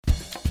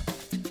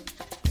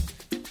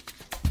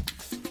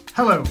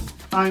Hello,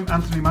 I'm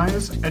Anthony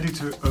Myers,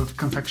 editor of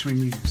Confectionery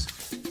News.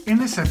 In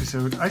this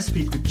episode, I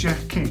speak with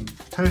Jeff King,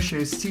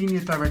 Hershey's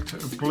Senior Director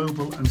of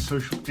Global and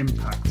Social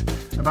Impact,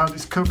 about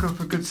its Cocoa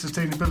for Good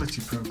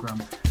sustainability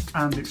program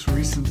and its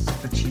recent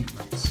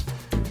achievements.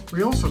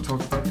 We also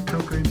talk about the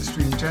cocoa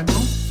industry in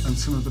general and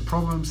some of the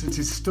problems it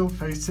is still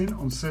facing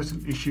on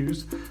certain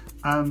issues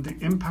and the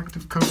impact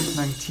of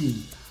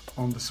COVID-19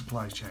 on the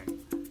supply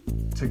chain.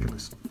 Take a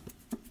listen.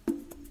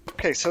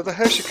 Okay, so the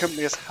Hershey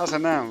Company has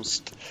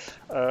announced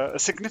a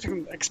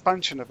significant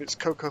expansion of its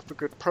Cocoa for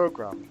Good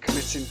program,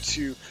 committing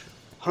to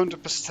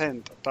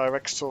 100%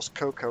 direct source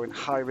cocoa in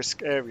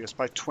high-risk areas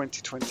by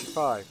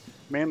 2025,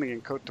 mainly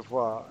in Côte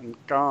d'Ivoire and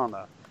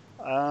Ghana.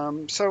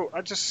 So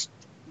I just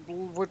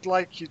would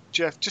like you,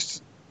 Jeff, just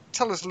to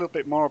tell us a little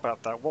bit more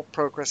about that. What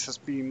progress has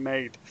been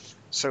made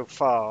so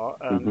far,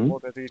 and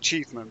what are the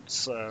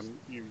achievements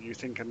you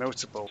think are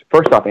notable?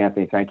 First off,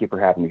 Anthony, thank you for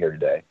having me here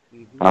today.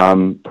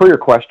 Per your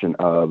question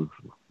of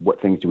what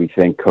things do we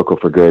think Cocoa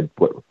for Good,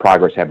 what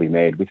progress have we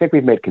made? We think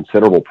we've made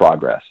considerable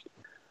progress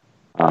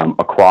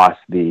across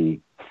the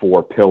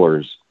 4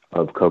 pillars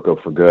of Cocoa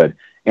for Good.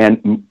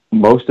 And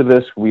most of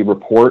this we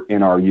report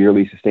in our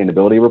yearly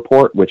sustainability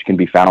report, which can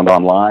be found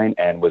online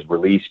and was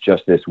released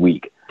just this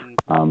week.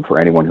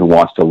 For anyone who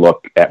wants to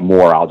look at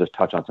more, I'll just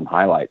touch on some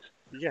highlights.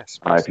 Yes.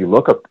 If you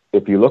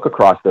look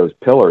across those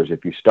pillars,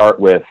 if you start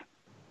with,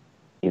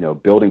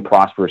 building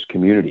prosperous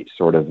communities,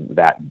 sort of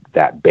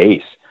that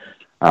base,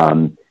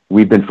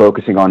 we've been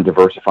focusing on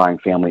diversifying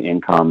family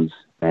incomes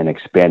and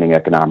expanding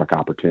economic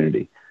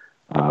opportunity.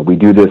 We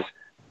do this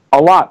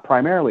a lot,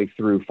 primarily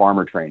through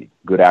farmer training,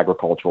 good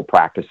agricultural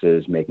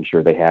practices, making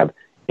sure they have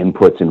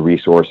inputs and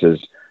resources.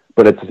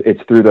 But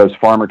it's through those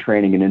farmer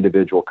training and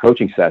individual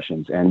coaching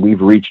sessions, and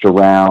we've reached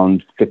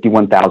around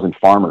 51,000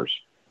 farmers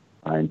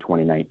in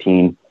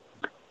 2019.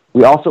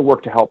 We also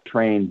work to help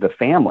train the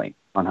family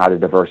on how to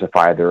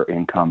diversify their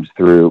incomes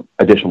through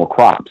additional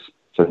crops.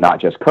 So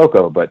not just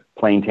cocoa, but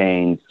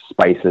plantains,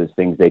 spices,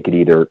 things they could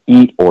either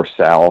eat or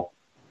sell.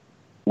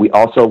 We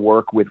also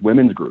work with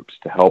women's groups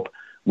to help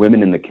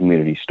women in the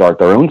community start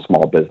their own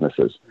small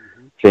businesses,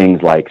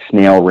 things like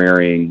snail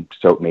rearing,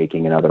 soap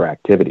making, and other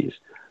activities.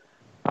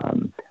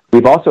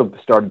 We've also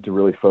started to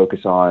really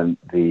focus on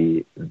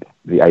the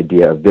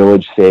idea of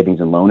village savings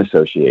and loan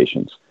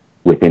associations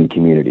within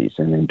communities.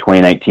 And in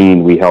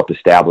 2019, we helped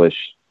establish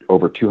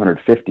over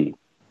 250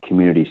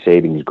 community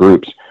savings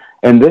groups.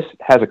 And this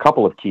has a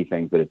couple of key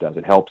things that it does.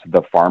 It helps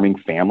the farming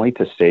family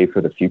to save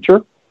for the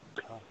future,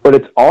 but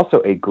it's also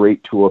a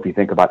great tool if you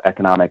think about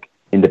economic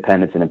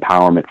independence and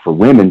empowerment for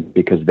women,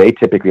 because they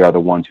typically are the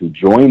ones who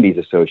join these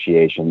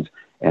associations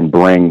and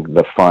bring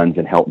the funds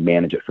and help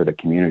manage it for the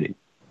community.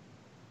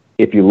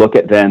 If you look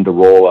at then the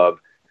role of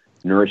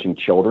nourishing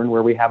children,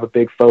 where we have a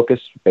big focus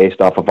based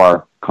off of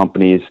our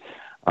company's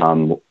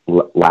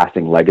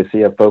lasting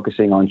legacy of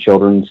focusing on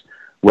children's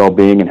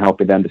well-being and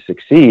helping them to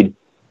succeed,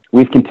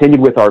 we've continued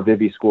with our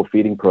Vivi school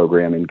feeding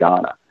program in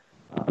Ghana.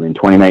 In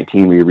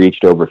 2019, we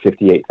reached over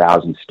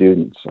 58,000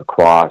 students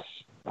across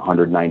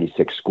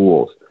 196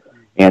 schools.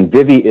 And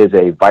Vivi is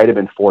a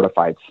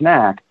vitamin-fortified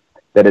snack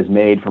that is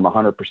made from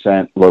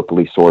 100%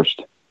 locally sourced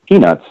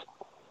peanuts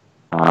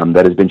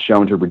that has been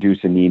shown to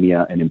reduce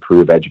anemia and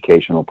improve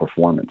educational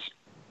performance.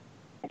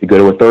 If you go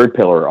to a third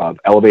pillar of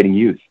elevating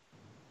youth,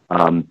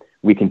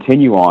 we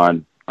continue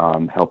on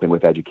helping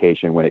with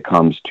education when it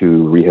comes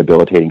to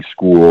rehabilitating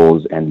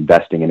schools and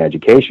investing in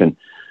education.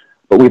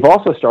 But we've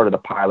also started a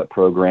pilot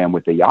program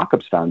with the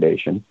Jacobs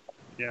Foundation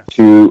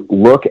to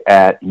look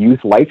at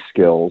youth life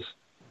skills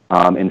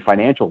and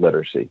financial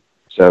literacy.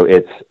 So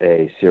it's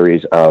a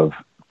series of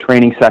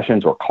training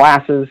sessions or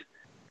classes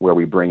where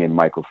we bring in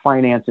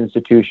microfinance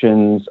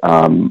institutions,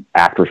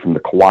 actors from the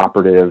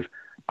cooperative,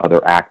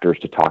 other actors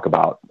to talk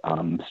about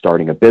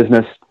starting a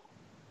business.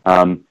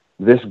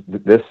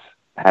 This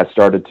has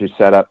started to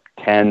set up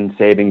 10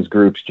 savings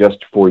groups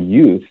just for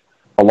youth,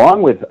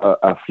 along with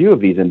a few of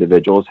these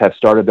individuals have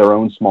started their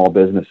own small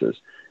businesses.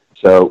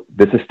 So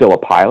this is still a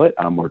pilot.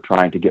 We're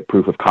trying to get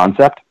proof of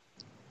concept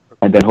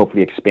and then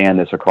hopefully expand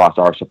this across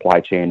our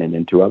supply chain and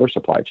into other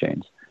supply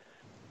chains.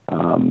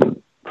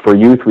 For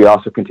youth, we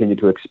also continue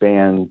to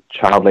expand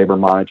child labor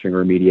monitoring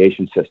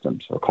remediation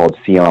systems, or called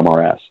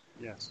CLMRS.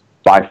 Yes.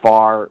 By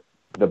far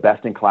the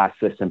best-in-class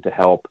system to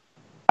help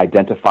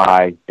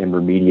identify and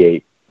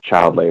remediate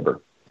child labor.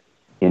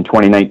 In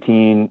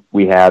 2019,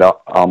 we had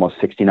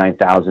almost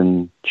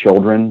 69,000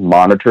 children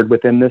monitored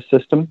within this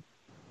system.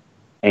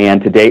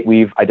 And to date,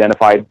 we've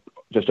identified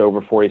just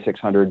over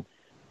 4,600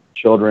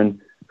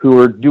 children who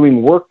are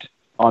doing work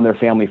on their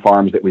family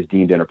farms that was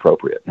deemed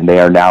inappropriate. And they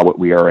are now what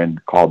we are in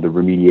called the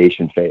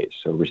remediation phase.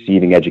 So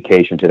receiving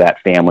education to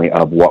that family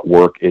of what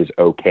work is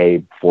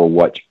okay for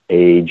what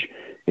age,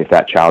 if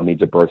that child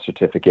needs a birth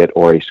certificate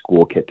or a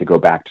school kit to go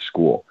back to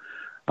school.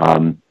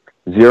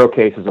 0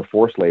 cases of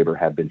forced labor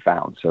have been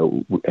found.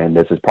 So, and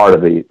this is part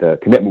of the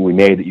commitment we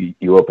made that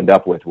you opened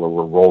up with, where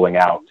we're rolling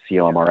out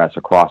CLMRS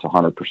across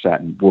 100%.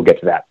 And we'll get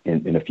to that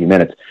in a few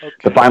minutes. Okay.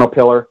 The final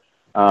pillar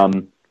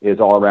is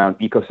all around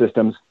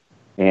ecosystems.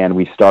 And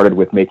we started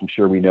with making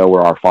sure we know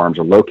where our farms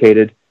are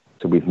located.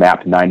 So we've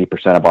mapped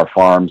 90% of our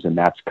farms, and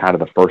that's kind of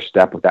the first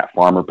step with that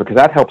farmer, because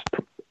that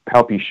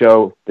help you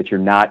show that you're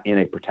not in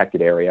a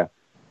protected area.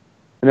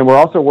 And then we're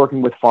also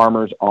working with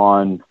farmers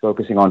on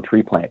focusing on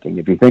tree planting.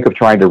 If you think of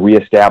trying to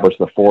reestablish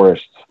the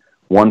forests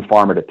one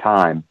farm at a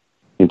time,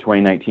 in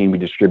 2019 we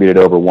distributed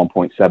over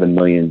 1.7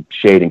 million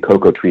shade and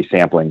cocoa tree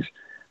samplings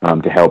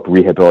to help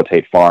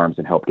rehabilitate farms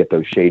and help get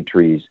those shade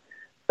trees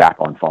back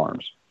on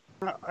farms.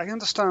 I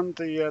understand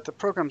the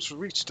program's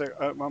reached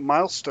a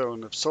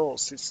milestone of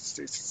sorts.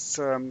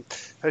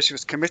 Hershey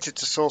was committed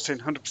to sourcing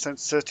 100%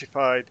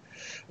 certified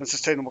and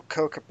sustainable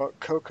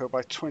cocoa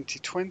by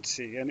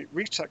 2020, and it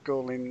reached that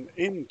goal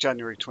in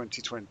January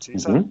 2020.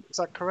 Is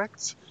that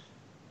correct?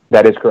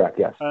 That is correct,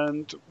 yes.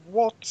 And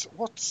what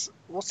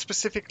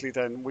specifically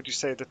then would you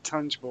say the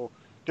tangible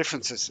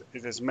differences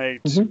it has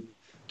made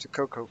to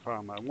cocoa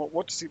farmer? And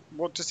what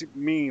does it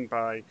mean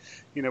by,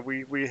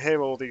 we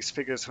hear all these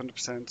figures,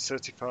 100%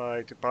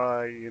 certified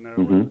by,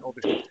 all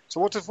this. So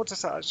what does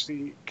that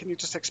actually? Can you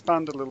just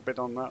expand a little bit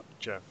on that,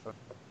 Jeff?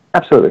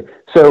 Absolutely.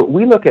 So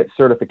we look at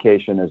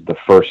certification as the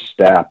first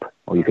step,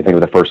 or you can think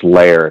of the first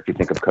layer if you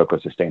think of cocoa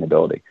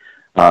sustainability.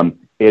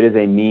 It is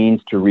a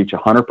means to reach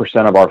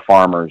 100% of our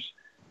farmers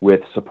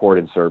with support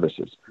and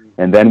services.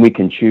 And then we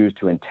can choose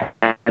to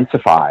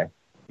intensify,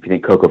 if you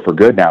think Cocoa for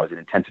Good now is an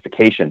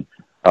intensification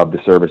of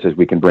the services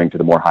we can bring to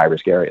the more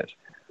high-risk areas.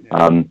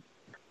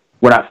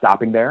 We're not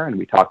stopping there, and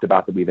we talked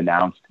about that we've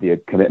announced the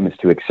commitments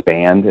to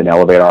expand and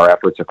elevate our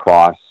efforts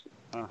across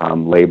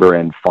labor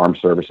and farm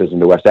services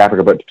into West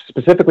Africa. But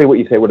specifically what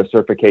you say, what does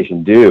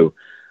certification do?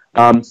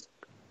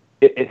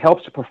 It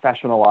helps to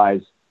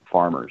professionalize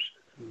farmers,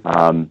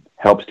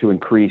 helps to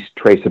increase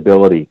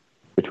traceability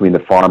between the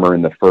farmer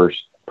and the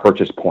first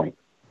purchase point,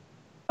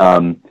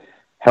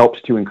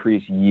 helps to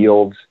increase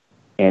yields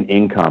and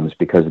incomes,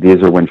 because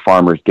these are when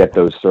farmers get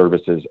those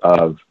services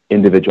of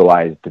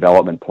individualized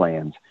development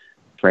plans,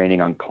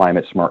 training on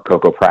climate smart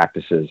cocoa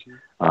practices.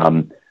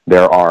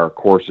 There are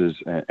courses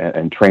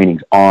and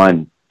trainings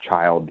on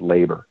child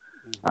labor,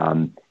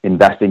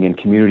 investing in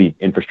community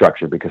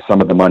infrastructure, because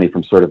some of the money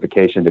from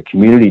certification, the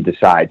community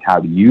decides how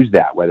to use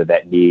that, whether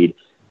they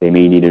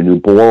may need a new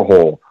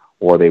borehole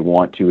or they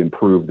want to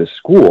improve the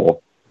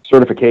school.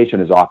 Certification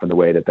is often the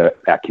way that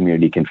that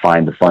community can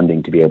find the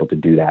funding to be able to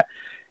do that.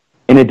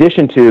 In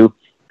addition to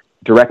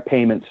direct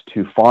payments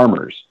to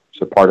farmers,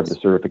 so part of the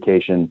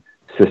certification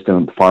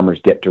system, farmers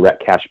get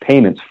direct cash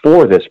payments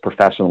for this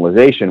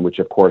professionalization, which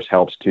of course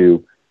helps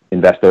to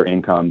invest their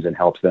incomes and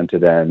helps them to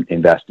then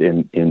invest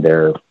in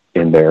their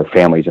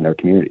families and their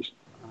communities.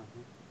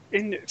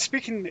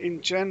 Speaking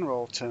in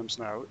general terms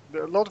now,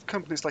 a lot of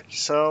companies like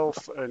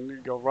yourself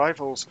and your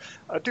rivals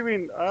are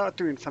doing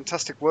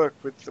fantastic work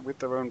with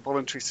their own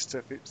voluntary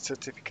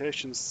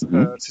certificates.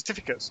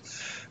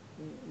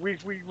 We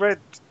read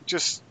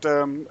just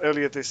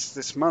earlier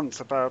this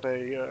month about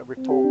a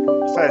report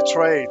from Fair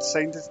Trade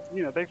saying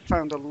that they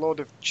found a lot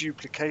of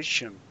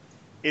duplication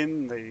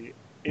in the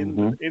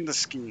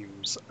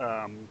schemes.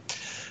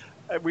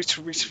 Which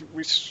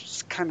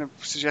kind of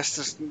suggests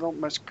there's not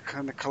much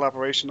kind of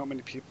collaboration, not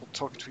many people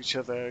talking to each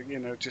other.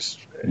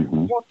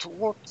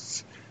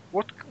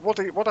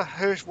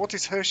 What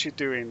is Hershey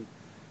doing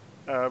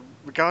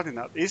regarding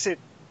that? Is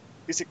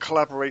it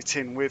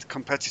collaborating with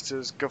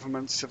competitors,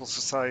 government, civil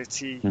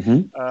society?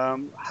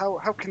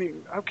 How can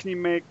you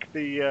make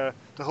the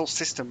whole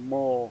system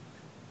more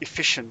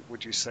efficient?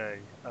 Would you say?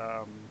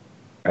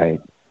 Right.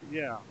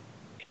 Yeah.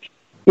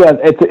 Yeah,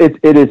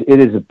 it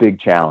is a big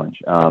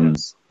challenge.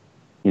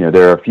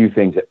 There are a few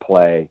things at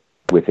play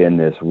within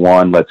this.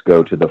 One, let's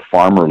go to the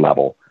farmer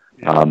level.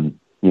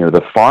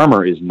 The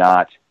farmer is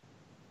not,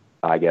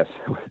 I guess,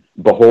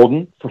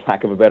 beholden, for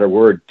lack of a better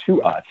word,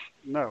 to us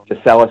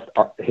to sell us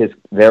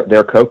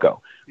their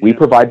cocoa. We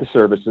provide the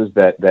services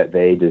that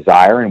they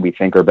desire and we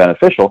think are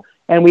beneficial,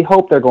 and we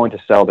hope they're going to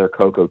sell their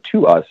cocoa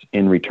to us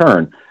in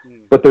return.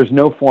 But there's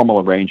no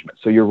formal arrangement.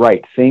 So you're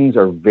right, things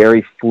are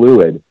very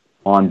fluid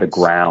on the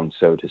ground,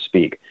 so to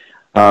speak.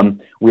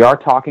 We are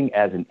talking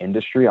as an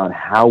industry on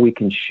how we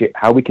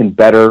can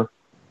better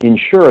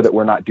ensure that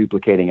we're not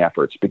duplicating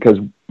efforts, because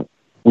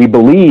we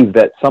believe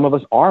that some of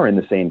us are in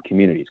the same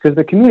communities, because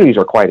the communities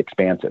are quite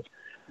expansive.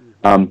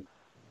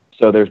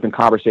 So there's been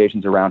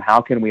conversations around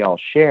how can we all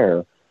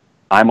share.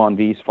 I'm on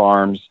these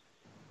farms,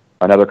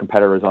 another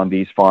competitor is on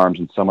these farms,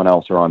 and someone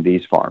else are on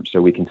these farms,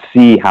 so we can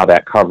see how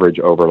that coverage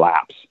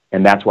overlaps.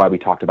 And that's why we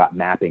talked about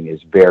mapping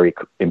is very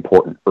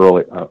important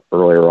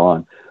earlier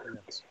on.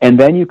 And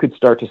then you could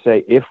start to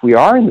say, if we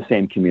are in the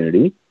same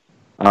community,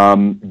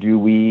 do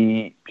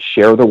we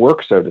share the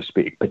work, so to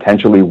speak?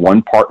 Potentially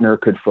one partner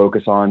could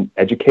focus on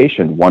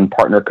education. One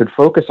partner could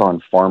focus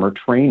on farmer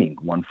training.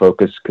 One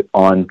focus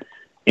on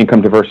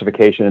income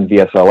diversification and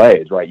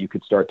VSLAs, right? You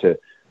could start to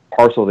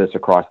parcel this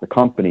across the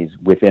companies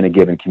within a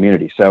given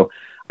community. So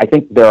I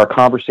think there are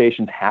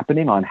conversations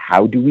happening on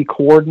how do we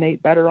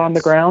coordinate better on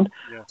the ground.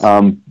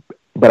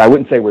 But I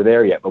wouldn't say we're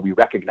there yet, but we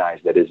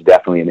recognize that it's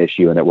definitely an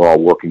issue and that we're all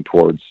working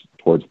towards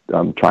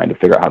trying to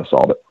figure out how to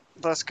solve it.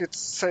 That's good to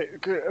say.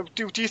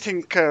 Do you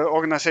think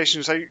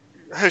organisations?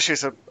 Hershey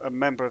is a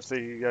member of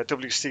the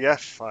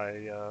WCF,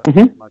 I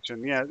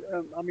imagine. Yeah,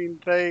 I mean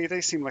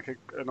they seem like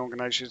an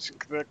organisation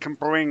that can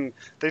bring.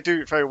 They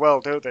do it very well,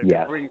 don't they? They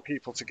Yes. bring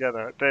people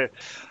together.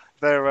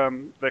 Their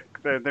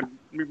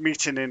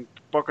meeting in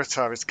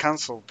Bogota is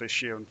cancelled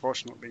this year,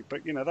 unfortunately.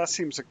 But that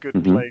seems a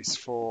good place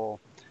for,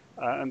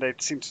 and they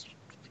seem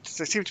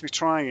to be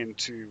trying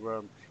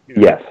to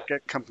Yes.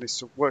 get companies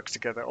to work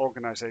together,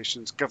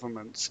 organisations,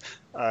 governments,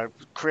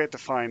 create the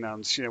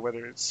finance.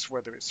 Whether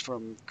it's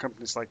from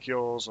companies like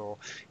yours or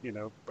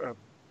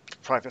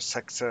private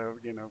sector,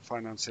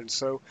 financing.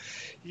 So,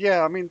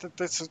 yeah, I mean,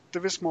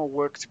 there is more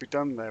work to be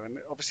done there,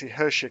 and obviously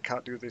Hershey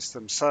can't do this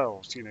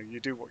themselves. You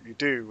do what you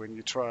do, and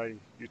you try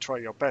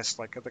your best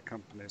like other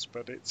companies.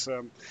 But it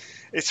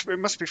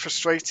must be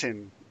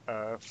frustrating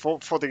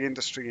for the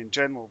industry in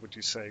general, would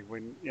you say?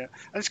 And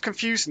it's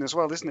confusing as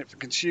well, isn't it, for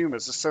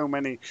consumers? There's so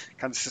many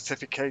kind of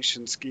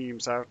certification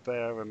schemes out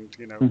there,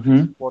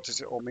 and what does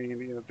it all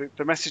mean?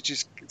 The message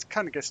it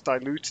kind of gets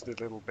diluted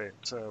a little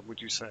bit.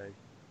 Would you say?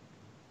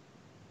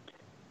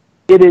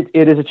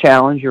 It is a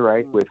challenge. You're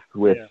right with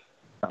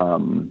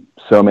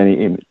so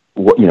many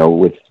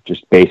with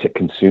just basic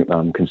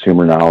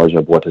consumer knowledge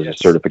of what does a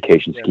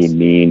certification scheme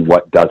mean,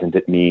 what doesn't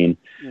it mean,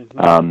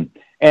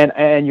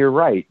 and you're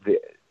right.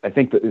 I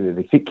think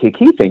the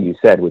key thing you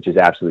said, which is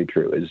absolutely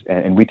true, is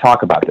and we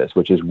talk about this,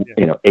 which is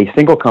a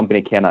single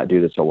company cannot do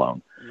this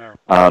alone.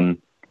 No.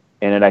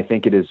 And I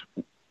think it is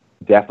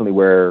definitely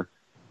where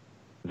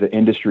the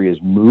industry is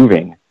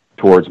moving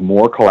towards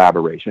more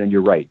collaboration. And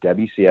you're right,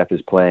 WCF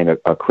is playing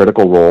a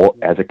critical role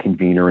as a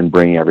convener in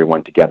bringing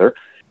everyone together.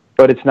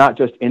 But it's not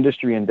just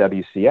industry and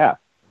WCF.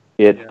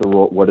 It's the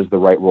role. What is the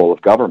right role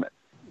of government?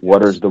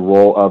 What is the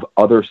role of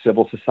other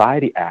civil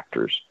society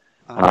actors?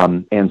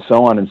 And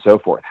so on and so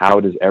forth. How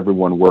does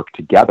everyone work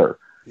together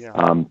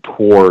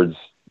towards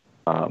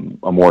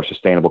a more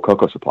sustainable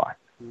cocoa supply?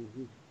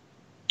 Mm-hmm.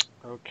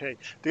 Okay.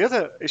 The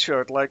other issue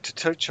I'd like to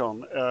touch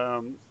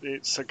on,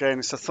 it's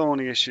a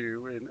thorny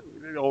issue.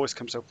 It always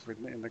comes up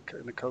in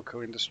the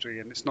cocoa industry,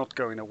 and it's not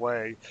going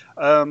away.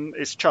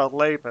 It's child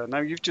labour. Now,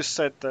 you've just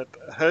said that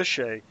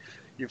Hershey,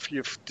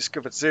 you've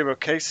discovered 0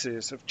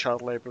 cases of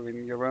child labour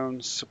in your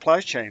own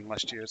supply chain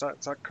last year. Is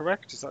that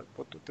correct? Is that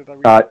what did I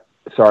read?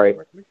 Sorry.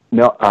 Correctly?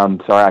 No.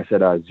 Sorry. I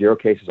said 0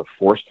 cases of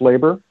forced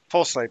labor.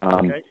 Forced labor.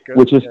 Okay. Good.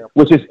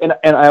 Which is, and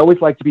I always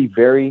like to be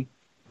very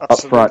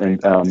upfront,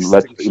 and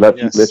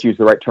let's use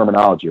the right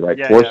terminology,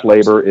 right? Forced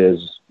labor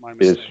is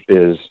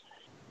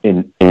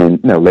in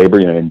labor,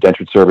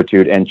 indentured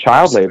servitude, and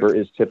child labor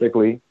is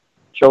typically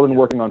children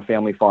working on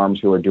family farms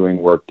who are doing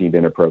work deemed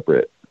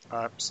inappropriate.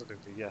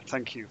 Absolutely, yeah.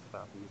 Thank you for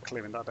that and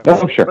clearing that up.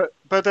 Oh, sure.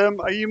 But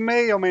you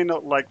may or may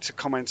not like to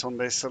comment on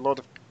this. A lot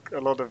of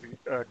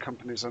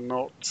companies are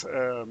not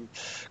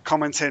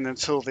commenting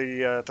until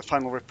the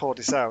final report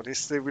is out.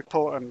 It's the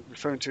report I'm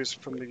referring to is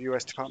from the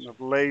U.S. Department of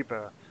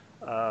Labor.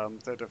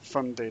 That have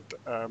funded,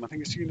 I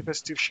think it's the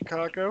University of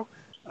Chicago,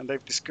 and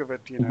they've discovered,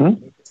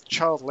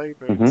 child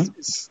labor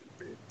it's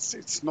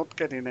not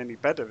getting any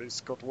better.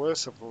 It's got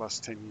worse over the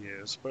last 10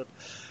 years. But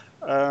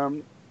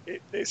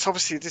it's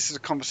obviously this is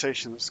a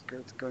conversation that's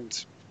going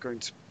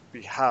to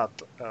be had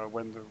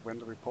when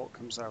the report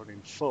comes out in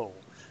full.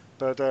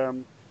 But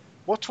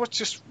what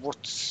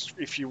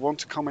if you want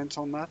to comment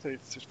on that,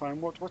 it's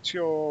fine. What's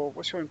your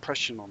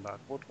impression on that?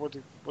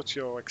 What's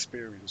your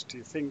experience? Do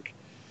you think?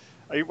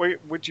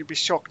 Would you be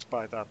shocked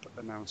by that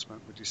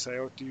announcement, would you say?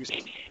 Or do you?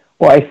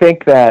 Well, I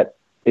think that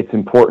it's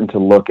important to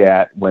look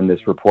at, when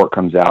this report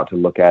comes out, to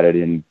look at it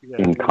in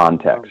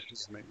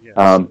context.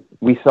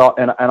 We saw,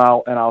 and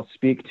I'll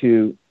speak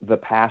to the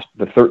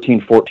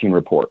 13-14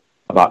 report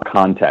about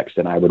context,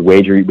 and I would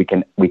wager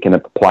we can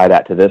apply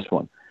that to this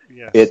one.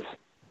 Yes.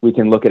 We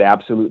can look at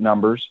absolute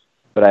numbers,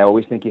 but I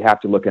always think you have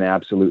to look at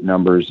absolute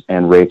numbers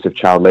and rates of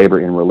child labor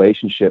in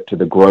relationship to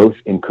the growth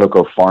in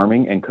cocoa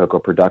farming and cocoa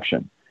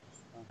production.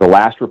 The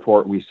last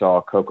report we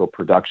saw, cocoa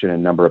production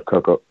and number of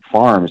cocoa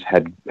farms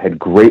had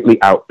greatly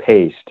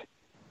outpaced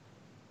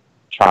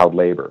child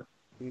labor.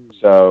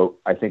 So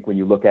I think when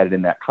you look at it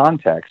in that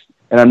context,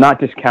 and I'm not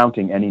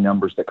discounting any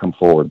numbers that come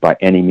forward by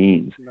any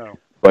means,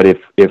 but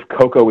if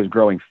cocoa is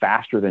growing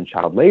faster than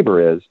child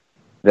labor is,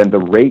 then the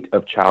rate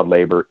of child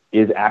labor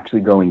is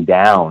actually going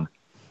down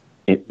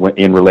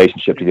in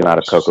relationship to the amount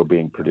of cocoa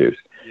being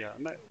produced.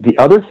 The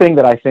other thing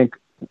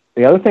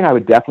I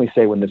would definitely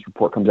say when this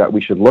report comes out,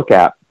 we should look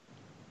at,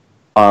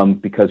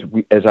 because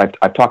as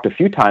I've talked a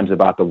few times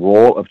about the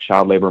role of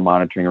child labor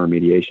monitoring and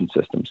remediation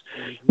systems,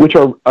 which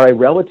are a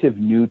relative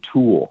new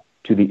tool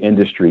to the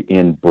industry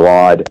in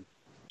broad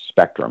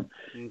spectrum.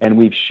 And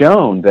we've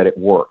shown that it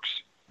works,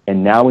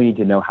 and now we need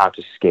to know how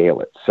to scale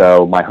it.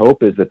 So my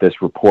hope is that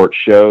this report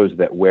shows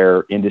that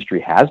where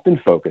industry has been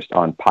focused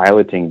on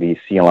piloting these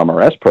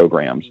CLMRS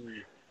programs,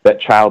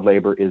 that child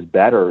labor is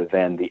better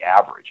than the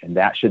average. And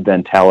that should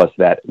then tell us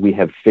that we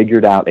have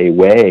figured out a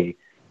way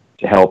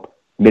to help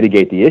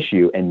mitigate the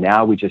issue, and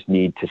now we just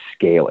need to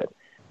scale it.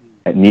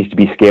 It needs to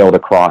be scaled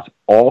across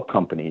all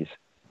companies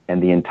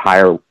and the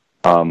entire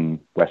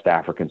West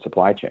African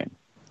supply chain.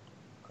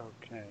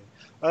 Okay.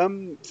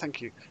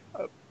 Thank you.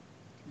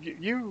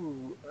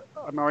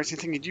 I'm right in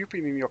thinking you've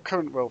been in your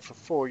current role for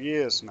 4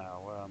 years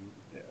now.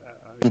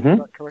 Is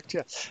that correct?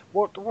 Yeah.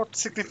 What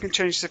significant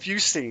changes have you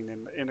seen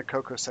in the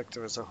cocoa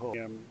sector as a whole?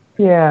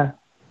 Yeah.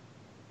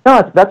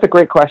 No, that's a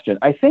great question.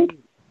 I think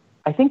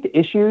the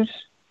issues,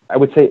 I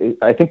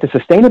think the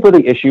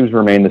sustainability issues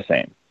remain the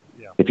same.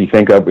 Yeah. If you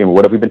think of,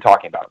 what have we been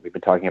talking about? We've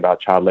been talking about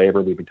child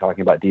labor. We've been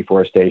talking about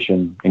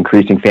deforestation,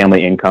 increasing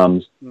family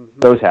incomes. Mm-hmm.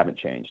 Those haven't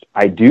changed.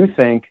 I do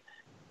think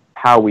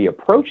how we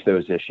approach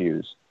those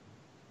issues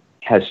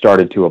has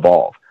started to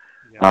evolve.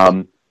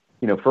 Yes.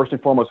 First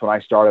and foremost, when I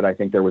started, I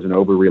think there was an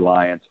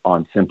over-reliance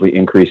on simply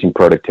increasing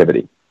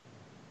productivity.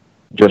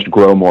 Just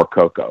grow more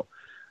cocoa.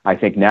 I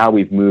think now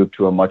we've moved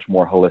to a much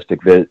more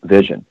holistic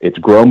vision. It's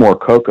grow more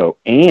cocoa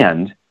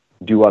and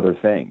do other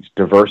things.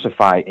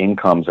 Diversify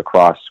incomes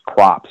across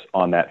crops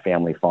on that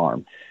family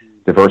farm.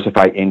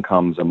 Diversify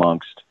incomes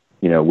amongst,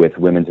 with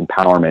women's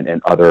empowerment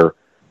and other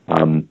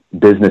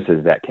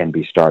businesses that can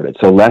be started.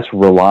 So less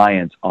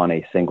reliance on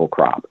a single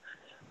crop.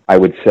 I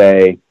would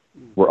say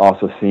we're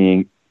also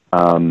seeing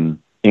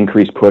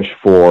increased push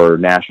for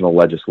national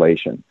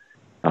legislation,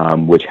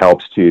 which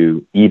helps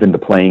to even the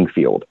playing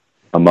field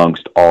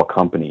amongst all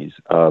companies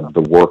of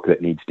the work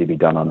that needs to be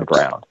done on the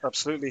ground.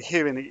 Absolutely.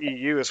 Here in the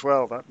EU as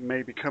well, that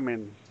may be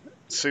coming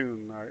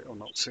soon, or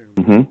not soon,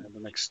 Mm-hmm. in the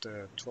next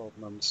 12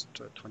 months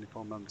to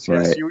 24 months.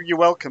 Yes, Right. you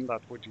welcome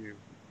that, would you?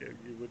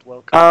 You would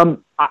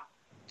welcome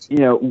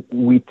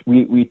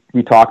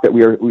we talk that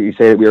we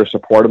say that we are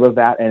supportive of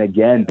that, and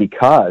again,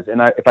 because,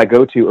 if I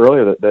go to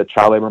earlier, the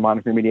child labor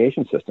monitoring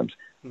remediation systems,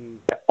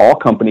 all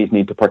companies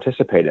need to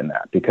participate in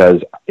that,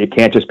 because it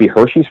can't just be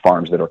Hershey's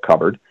farms that are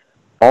covered.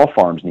 All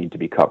farms need to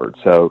be covered.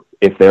 So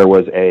if there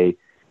was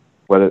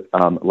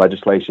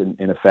legislation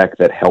in effect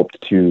that helped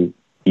to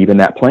even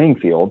that playing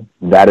field,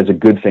 that is a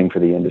good thing for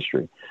the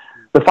industry.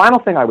 The final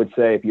thing I would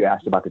say, if you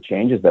asked about the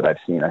changes that I've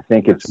seen, I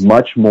think it's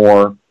much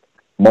more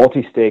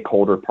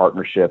multi-stakeholder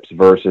partnerships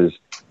versus,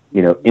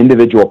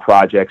 individual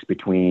projects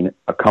between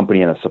a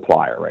company and a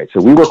supplier, right?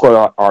 So we work with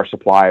our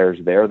suppliers.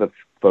 They're the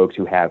folks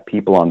who have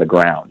people on the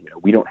ground.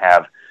 We don't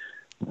have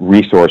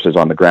resources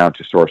on the ground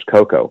to source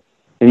cocoa.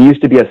 It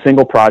used to be a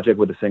single project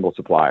with a single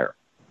supplier.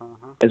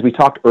 Uh-huh. As we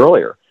talked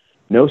earlier,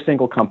 no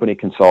single company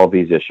can solve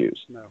these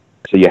issues. No.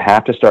 So you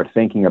have to start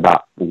thinking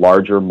about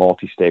larger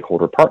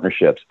multi-stakeholder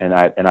partnerships, and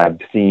I've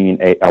seen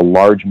a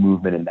large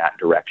movement in that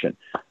direction,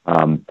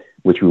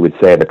 which we would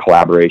say the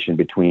collaboration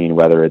between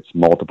whether it's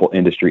multiple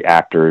industry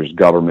actors,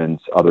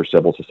 governments, other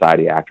civil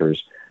society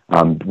actors,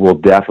 will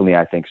definitely,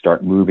 I think,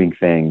 start moving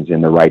things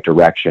in the right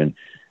direction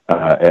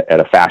at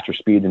a faster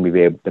speed than we've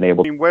been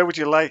able to. Where would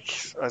you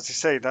like, as you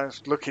say,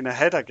 that's looking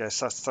ahead, I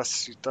guess,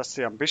 that's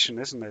the ambition,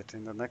 isn't it,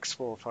 in the next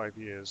 4 or 5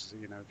 years,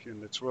 if you're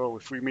in this role,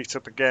 if we meet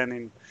up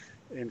again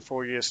in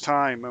 4 years'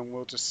 time, and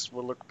we'll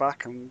look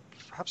back, and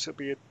perhaps it'll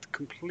be a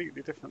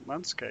completely different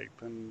landscape,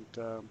 and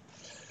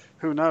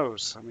who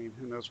knows?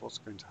 Who knows what's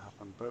going to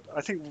happen? But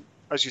I think,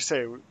 as you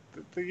say,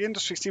 the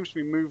industry seems to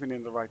be moving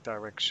in the right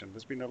direction.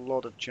 There's been a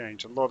lot of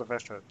change, a lot of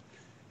effort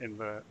in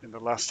the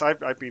last.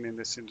 I've been in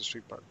this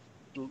industry, but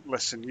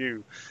less than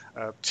you,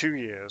 2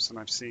 years, and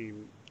I've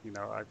seen,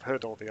 I've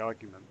heard all the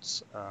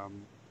arguments,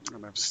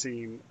 and I've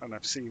seen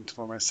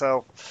for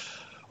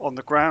myself on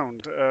the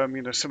ground,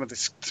 some of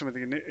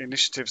the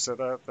initiatives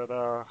that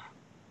are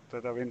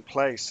in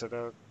place that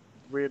are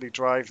really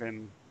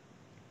driving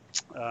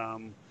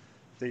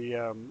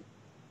the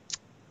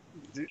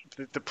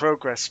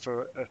progress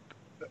for a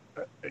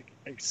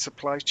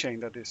supply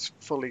chain that is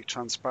fully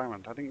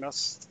transparent. I think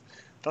that's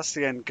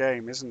the end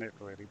game, isn't it,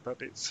 really?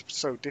 But it's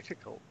so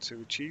difficult to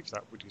achieve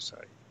that, would you say?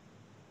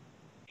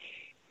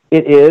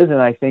 It is, and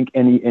I think,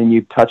 and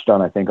you've touched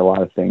on, I think, a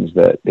lot of things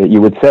that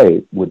you would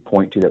say would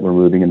point to that we're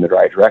moving in the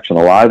right direction.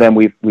 A lot of them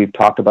we've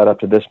talked about up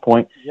to this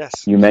point. Yes.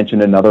 You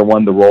mentioned another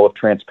one, the role of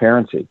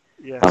transparency.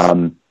 Yes.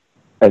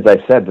 As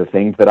I said, the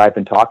things that I've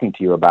been talking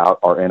to you about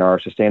are in our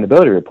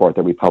sustainability report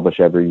that we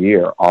publish every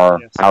year. Our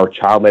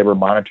child labor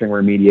monitoring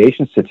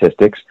remediation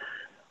statistics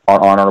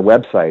are on our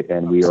website,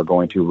 and we are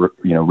going to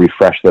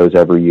refresh those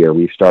every year.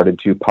 We've started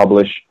to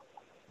publish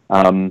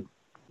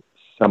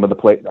some of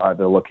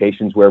the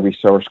locations where we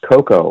source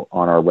cocoa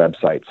on our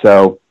website.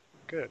 So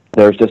good.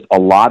 There's just a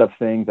lot of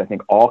things. I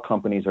think all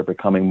companies are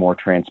becoming more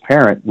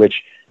transparent,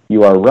 which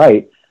you are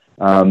right.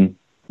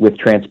 With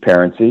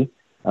transparency,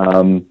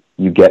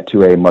 you get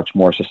to a much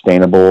more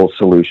sustainable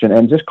solution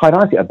and just quite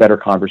honestly, a better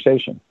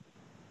conversation.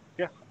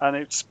 Yeah, and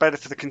it's better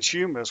for the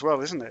consumer as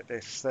well, isn't it?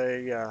 If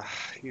they,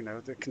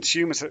 the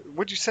consumers,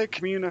 would you say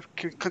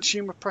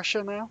consumer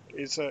pressure now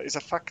is a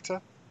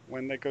factor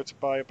when they go to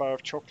buy a bar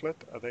of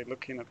chocolate? Are they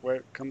looking at where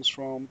it comes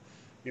from,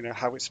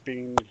 how it's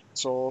been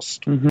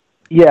sourced? Mm-hmm.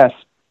 Yes,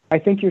 I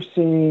think you're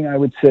seeing, I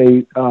would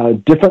say,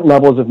 different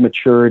levels of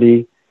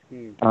maturity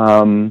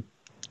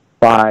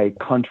by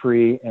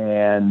country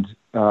and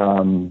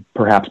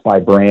perhaps by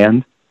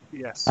brand.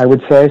 Yes, I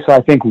would say. So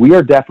I think we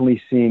are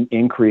definitely seeing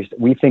increased,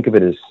 we think of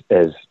it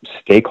as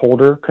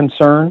stakeholder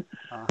concern.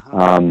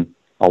 Uh-huh.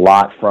 a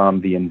lot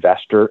from the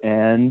investor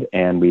end,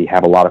 and we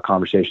have a lot of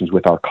conversations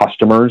with our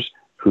customers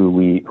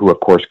who of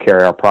course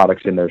carry our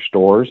products in their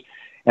stores.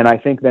 And I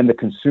think then the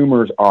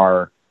consumers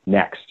are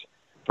next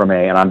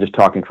and I'm just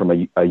talking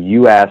from a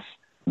U.S.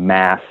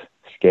 mass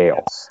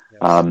scale.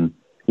 Yes.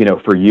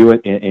 For you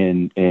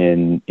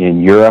in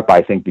Europe,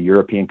 I think the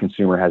European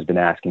consumer has been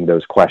asking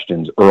those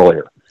questions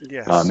earlier.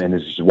 Yes. And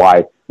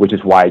which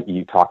is why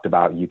you talked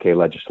about UK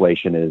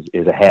legislation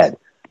is ahead.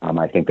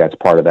 I think that's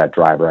part of that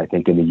driver. I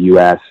think in the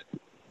U.S.,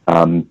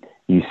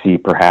 you see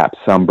perhaps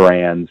some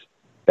brands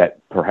that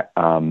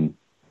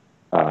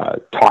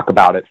talk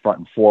about it front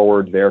and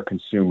forward. Their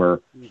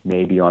consumer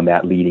may be on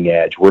that leading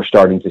edge. We're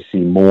starting to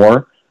see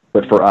more,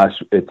 but for us,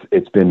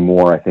 it's been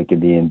more, I think, in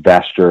the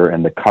investor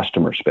and the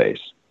customer space.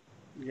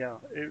 Yeah,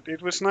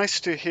 it was nice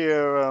to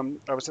hear.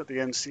 I was at the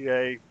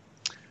NCA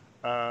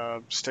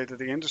State of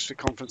the Industry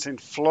conference in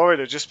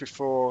Florida just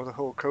before the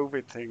whole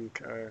COVID thing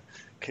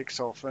kicked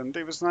off, and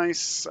it was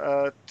nice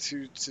to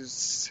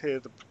hear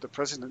the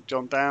President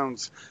John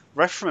Downs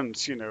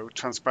reference,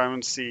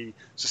 transparency,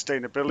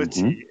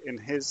 sustainability in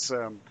his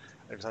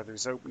it was either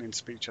his opening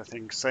speech, I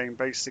think, saying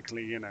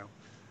basically,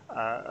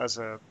 as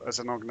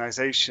an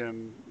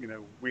organization,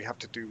 we have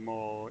to do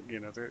more.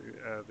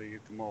 The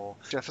more.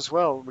 Jeff, as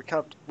well, we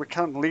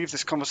can't leave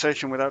this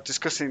conversation without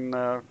discussing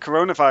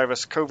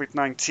coronavirus,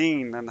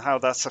 COVID-19, and how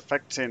that's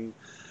affecting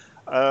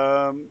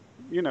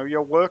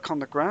your work on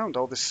the ground,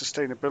 all this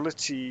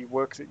sustainability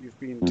work that you've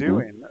been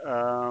doing.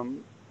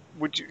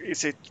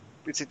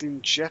 Is it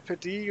in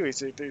jeopardy, or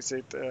has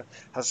the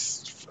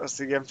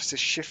emphasis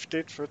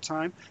shifted for a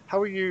time?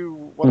 How are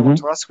you? What I want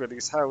to ask really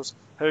is, how's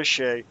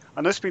Hershey?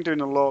 I know it's been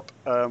doing a lot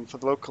for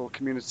the local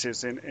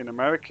communities in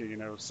America,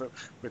 so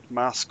with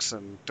masks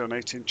and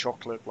donating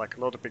chocolate like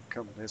a lot of big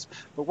companies.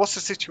 But what's the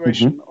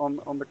situation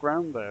on the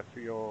ground there for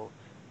your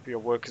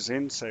workers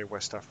in, say,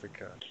 West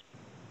Africa?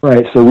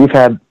 Right. So we've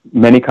had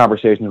many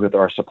conversations with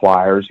our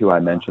suppliers, who I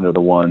mentioned are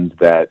the ones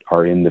that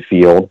are in the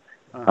field,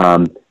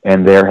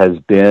 and there has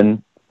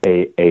been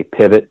a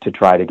pivot to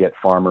try to get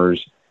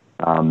farmers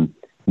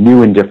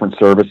new and different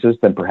services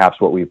than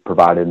perhaps what we've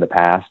provided in the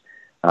past.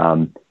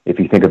 If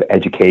you think of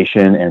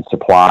education and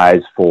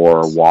supplies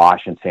for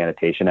wash and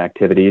sanitation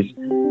activities,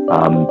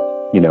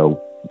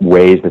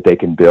 ways that they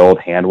can build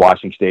hand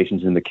washing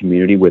stations in the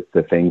community with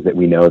the things that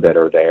we know that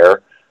are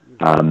there,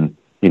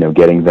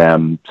 getting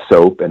them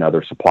soap and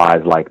other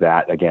supplies like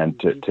that, again,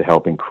 to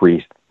help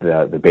increase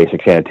the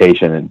basic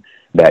sanitation and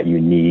that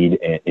you need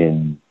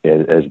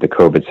as the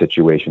COVID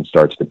situation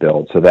starts to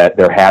build. So that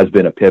there has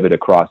been a pivot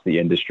across the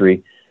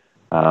industry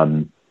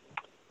to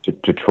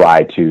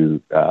try to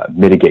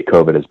mitigate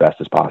COVID as best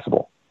as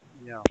possible.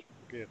 Yeah,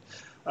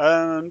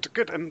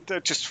 good. And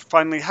just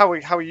finally, how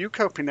are you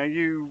coping? Are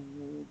you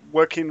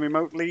working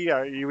remotely?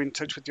 Are you in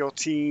touch with your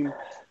team?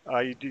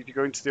 Do you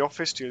go into the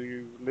office? Do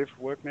you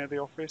work near the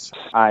office?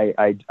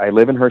 I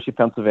live in Hershey,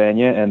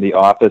 Pennsylvania, and the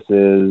office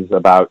is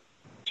about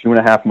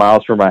 2.5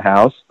 miles from my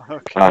house.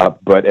 Okay.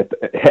 But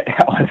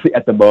honestly,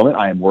 at the moment,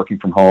 I am working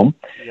from home,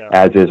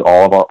 as is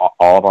all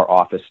of our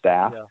office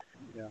staff.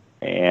 Yeah.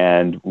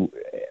 And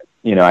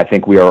I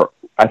think we're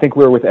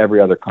with every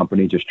other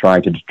company, just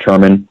trying to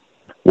determine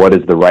what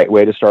is the right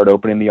way to start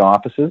opening the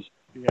offices.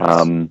 Yes.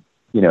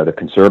 The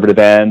conservative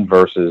end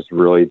versus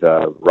really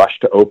the rush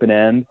to open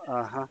end.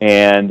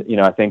 And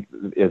I think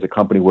as a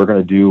company,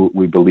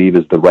 we believe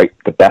is the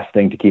best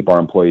thing to keep our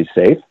employees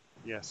safe.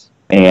 Yes.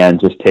 And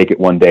just take it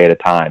one day at a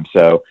time.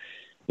 So,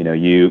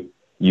 you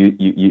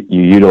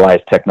utilize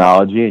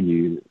technology,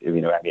 and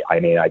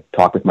I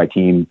talk with my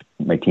teams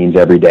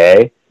every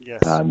day.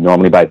 Yes.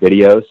 Normally by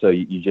video. So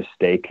you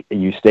stay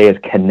as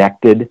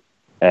connected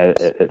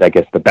as I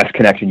guess the best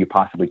connection you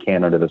possibly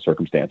can under the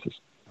circumstances.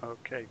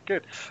 Okay,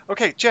 good.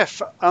 Okay, Jeff,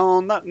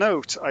 on that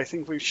note, I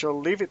think we shall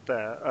leave it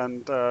there,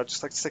 and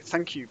just like to say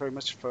thank you very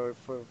much for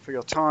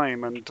your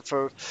time and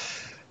for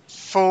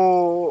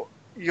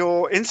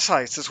your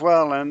insights as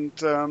well. And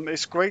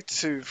it's great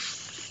to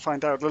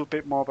find out a little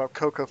bit more about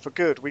Cocoa for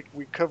Good.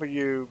 We cover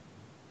you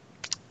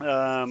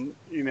now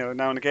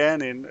and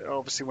again, in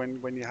obviously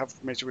when you have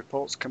major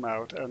reports come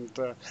out, and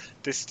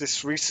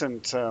this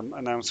recent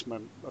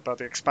announcement about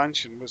the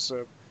expansion was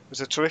a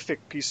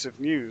terrific piece of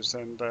news,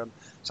 and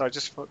so I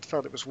just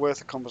felt it was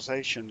worth a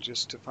conversation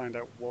just to find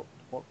out what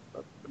a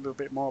little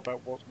bit more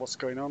about what's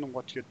going on and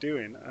what you're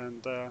doing,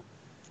 and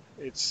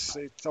it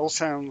does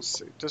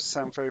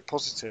sound very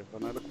positive,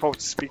 and I look forward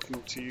to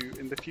speaking to you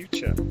in the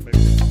future. Maybe.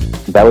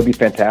 That would be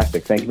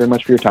fantastic. Thank you very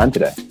much for your time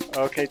today.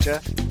 Okay,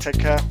 Jeff, take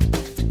care.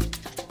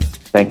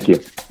 Thank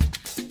you.